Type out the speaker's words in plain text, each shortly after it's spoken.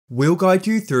We'll guide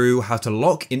you through how to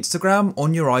lock Instagram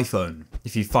on your iPhone.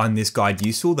 If you find this guide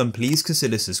useful, then please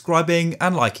consider subscribing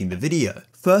and liking the video.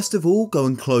 First of all, go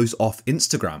and close off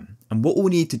Instagram. And what we'll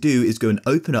need to do is go and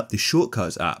open up the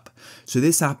Shortcuts app. So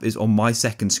this app is on my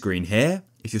second screen here.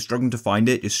 If you're struggling to find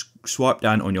it, just swipe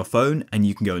down on your phone and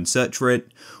you can go and search for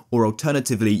it. Or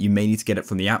alternatively, you may need to get it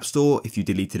from the App Store if you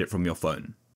deleted it from your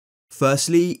phone.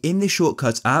 Firstly, in the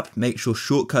Shortcuts app, make sure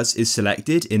Shortcuts is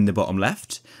selected in the bottom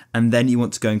left, and then you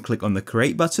want to go and click on the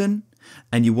Create button,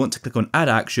 and you want to click on Add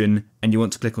Action, and you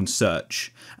want to click on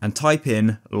Search, and type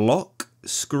in Lock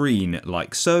Screen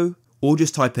like so, or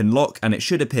just type in Lock and it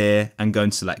should appear, and go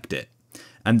and select it.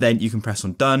 And then you can press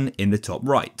on Done in the top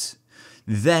right.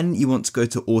 Then you want to go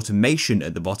to Automation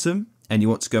at the bottom, and you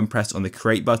want to go and press on the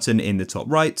Create button in the top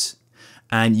right,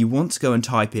 and you want to go and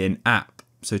type in App.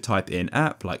 So type in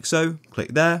app like so,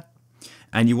 click there,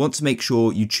 and you want to make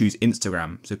sure you choose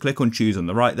Instagram. So click on choose on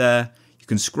the right there. You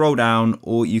can scroll down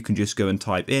or you can just go and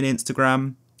type in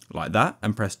Instagram like that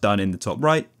and press done in the top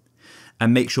right,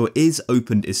 and make sure is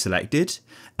opened is selected.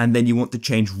 And then you want to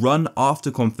change run after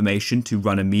confirmation to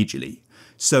run immediately.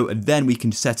 So then we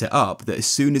can set it up that as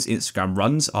soon as Instagram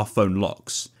runs, our phone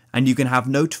locks, and you can have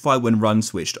notify when run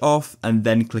switched off and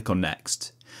then click on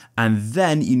next. And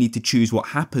then you need to choose what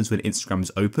happens when Instagram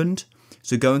is opened.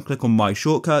 So go and click on My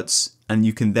Shortcuts, and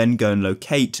you can then go and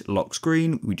locate lock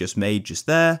screen we just made just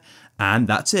there, and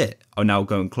that's it. I'll now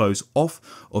go and close off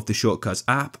of the Shortcuts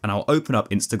app, and I'll open up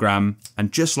Instagram,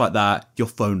 and just like that, your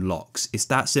phone locks. It's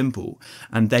that simple.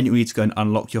 And then you need to go and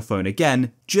unlock your phone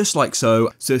again, just like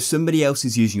so. So if somebody else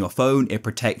is using your phone, it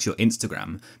protects your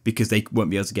Instagram because they won't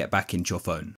be able to get back into your phone.